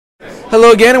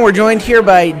Hello again, and we're joined here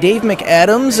by Dave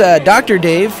McAdams, Dr.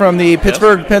 Dave from the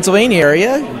Pittsburgh, Pennsylvania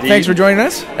area. Indeed. Thanks for joining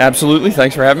us. Absolutely.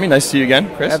 Thanks for having me. Nice to see you again,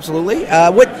 Chris. Absolutely.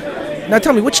 Now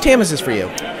tell me, which TAM is this for you?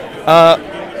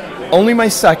 Only my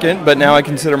second, but now I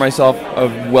consider myself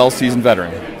a well-seasoned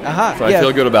veteran. Aha. So I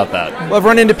feel good about that. Well, I've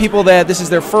run into people that this is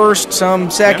their first, some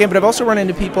second, but I've also run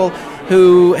into people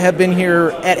who have been here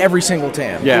at every single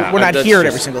TAM. Yeah, We're not here at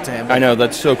every single TAM. I know,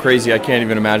 that's so crazy. I can't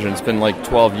even imagine. It's been like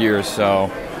 12 years,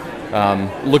 so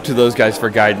look to those guys for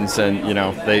guidance, and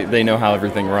they know how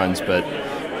everything runs, but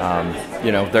I'm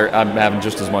having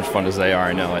just as much fun as they are.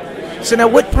 I know it. So now,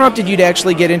 what prompted you to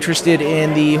actually get interested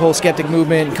in the whole skeptic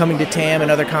movement and coming to TAM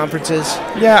and other conferences?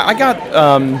 Yeah, I got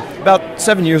about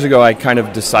 7 years ago. I kind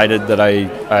of decided that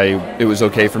it was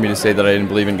okay for me to say that I didn't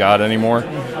believe in God anymore,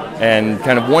 and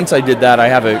kind of once I did that, I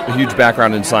have a huge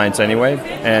background in science anyway,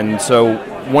 and so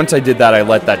once I did that, I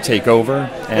let that take over.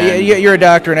 And you're a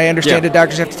doctor, and I understand that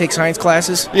doctors have to take science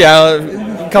classes? Yeah,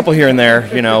 a couple here and there.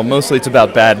 Mostly it's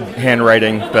about bad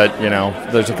handwriting, but,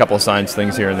 there's a couple of science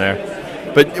things here and there.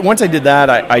 But once I did that,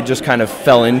 I just kind of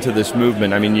fell into this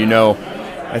movement. I mean,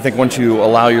 I think once you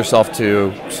allow yourself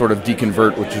to sort of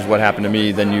deconvert, which is what happened to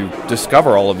me, then you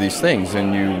discover all of these things,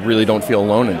 and you really don't feel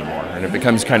alone anymore. And it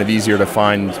becomes kind of easier to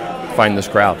find this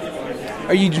crowd.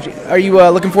 Are you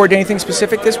looking forward to anything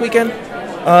specific this weekend?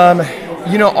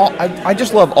 I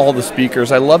just love all the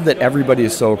speakers. I love that everybody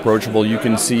is so approachable. You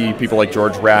can see people like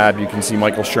George Rabb, you can see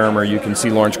Michael Shermer, you can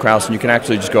see Lawrence Krauss, and you can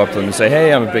actually just go up to them and say,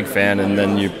 "Hey, I'm a big fan," and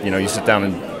then you sit down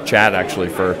and chat actually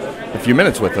for a few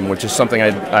minutes with them, which is something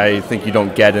I think you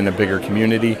don't get in a bigger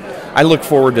community. I look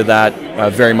forward to that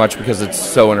very much because it's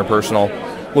so interpersonal.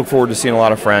 Look forward to seeing a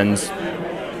lot of friends.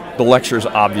 The lectures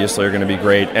obviously are going to be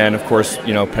great, and of course,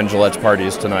 Penn Jillette's party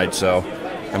is tonight, so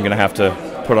I'm going to have to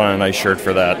put on a nice shirt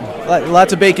for that.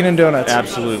 Lots of bacon and donuts.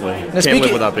 Absolutely. Can't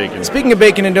live without bacon. Speaking of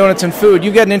bacon and donuts and food,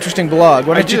 you've got an interesting blog.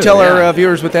 Why don't you tell our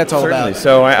viewers what that's all about?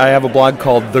 So I have a blog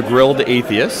called The Grilled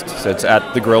Atheist. So it's at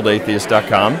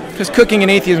thegrilledatheist.com. Because cooking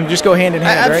and atheism just go hand in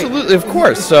hand, right? Absolutely, of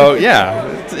course. So yeah,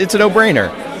 it's a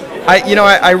no-brainer.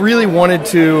 I really wanted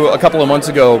to, a couple of months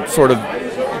ago, sort of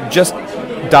just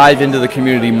dive into the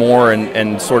community more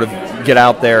and sort of get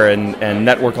out there and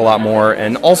network a lot more,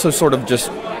 and also sort of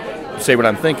just say what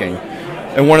I'm thinking.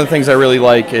 And one of the things I really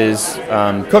like is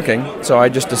cooking, so I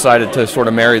just decided to sort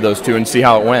of marry those two and see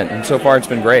how it went. And so far it's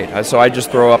been great. So I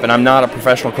just throw up, and I'm not a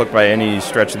professional cook by any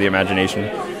stretch of the imagination,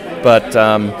 but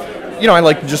I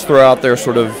like to just throw out there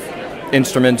sort of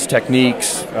instruments,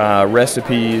 techniques,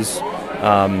 recipes,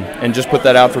 and just put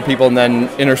that out for people, and then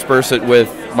intersperse it with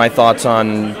my thoughts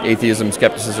on atheism,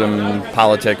 skepticism,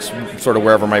 politics, sort of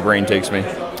wherever my brain takes me.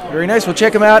 Very nice. Well,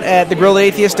 check them out at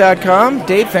thegrilledatheist.com.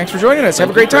 Dave, thanks for joining us. Have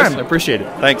a great time. I appreciate it.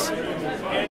 Thanks.